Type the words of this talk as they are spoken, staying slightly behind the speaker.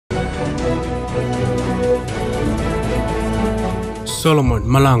Solomon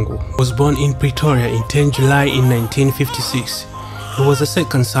Mahlangu was born in Pretoria in 10 July in 1956. He was the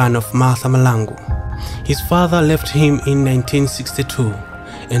second son of Martha Mahlangu. His father left him in 1962,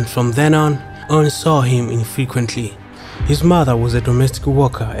 and from then on saw him infrequently. His mother was a domestic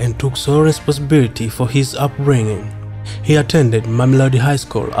worker and took sole responsibility for his upbringing. He attended Mamelodi High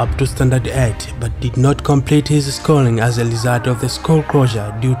School up to Standard 8 but did not complete his schooling as a result of the school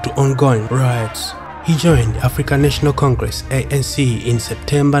closure due to ongoing riots. He joined African National Congress ANC in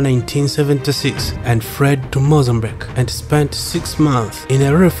September 1976 and fled to Mozambique and spent 6 months in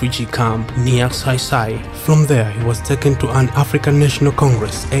a refugee camp near Sai. From there, he was taken to an African National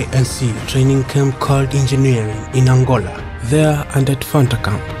Congress ANC training camp called Engineering in Angola. There and at Fanta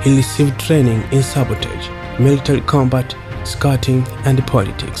camp, he received training in sabotage, military combat, scouting and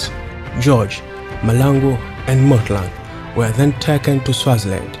politics. George, Mahlangu and Mahlangu were then taken to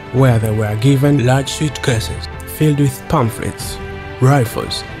Swaziland, where they were given large suitcases filled with pamphlets,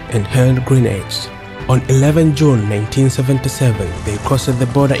 rifles and hand grenades. On 11 June 1977, they crossed the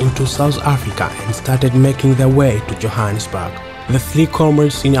border into South Africa and started making their way to Johannesburg. The 3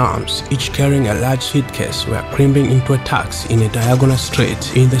 comrades in arms, each carrying a large suitcase, were climbing into a taxi in a diagonal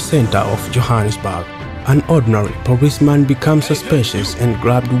street in the center of Johannesburg. An ordinary policeman became suspicious and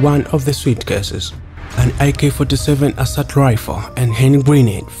grabbed one of the suitcases. An AK-47 assault rifle and hand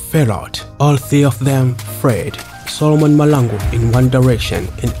grenade fell out. All 3 of them fled, Solomon Mahlangu in one direction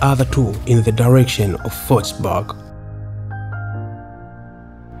and other 2 in the direction of Fortsburg.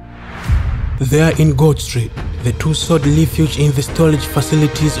 There in Gold Street, the 2 sought refuge in the storage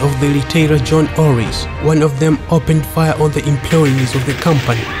facilities of the retailer John Orris. One of them opened fire on the employees of the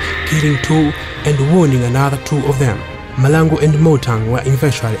company, killing 2 and wounding another 2 of them. Mahlangu and Mahlangu were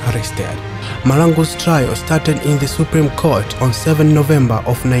eventually arrested. Mahlangu's trial started in the Supreme Court on 7 November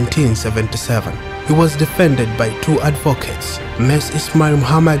of 1977. He was defended by 2 advocates, Ms. Ismail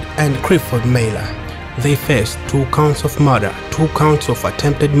Muhammad and Clifford Mailer. They faced 2 counts of murder, 2 counts of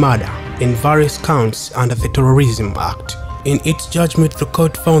attempted murder, and various counts under the Terrorism Act. In its judgment, the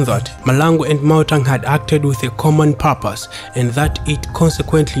court found that Mahlangu and Mahlangu had acted with a common purpose and that it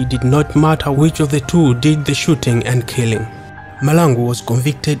consequently did not matter which of the 2 did the shooting and killing. Mahlangu was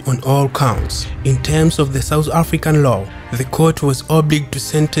convicted on all counts. In terms of the South African law, the court was obliged to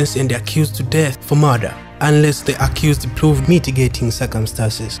sentence the accused to death for murder, unless the accused proved mitigating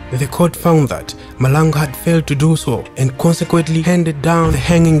circumstances. The court found that Mahlangu had failed to do so and consequently handed down the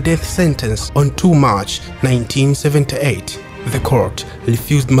hanging death sentence on 2 March 1978. The court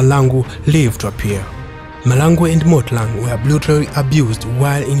refused Mahlangu leave to appear. Mahlangu and Mahlangu were brutally abused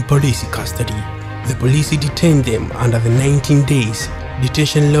while in police custody. The police detained them under the 19 days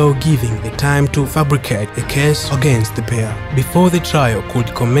detention law, giving the time to fabricate a case against the pair. Before the trial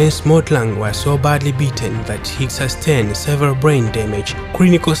could commence, Mahlangu was so badly beaten that he sustained severe brain damage.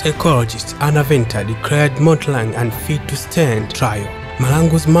 Clinical psychologist Anna Venter declared Mahlangu unfit to stand trial.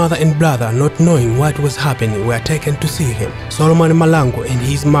 Mahlangu's mother and brother, not knowing what was happening, were taken to see him. Solomon Mahlangu and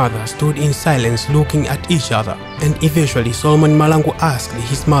his mother stood in silence looking at each other, and eventually Solomon Mahlangu asked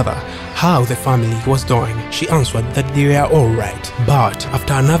his mother how the family was doing. She answered that they were alright, but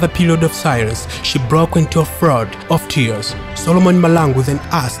after another period of silence, she broke into a flood of tears. Solomon Mahlangu then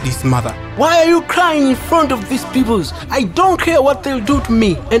asked his mother, "Why are you crying in front of these people? I don't care what they'll do to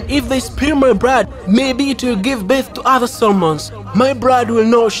me, and if they spill my blood, maybe it will give birth to other Solomons. My blood will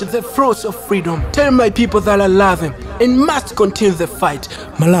nourish the fruits of freedom. Tell my people that I love them and must continue the fight."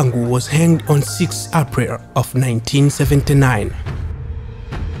 Mahlangu was hanged on 6 April of 1979.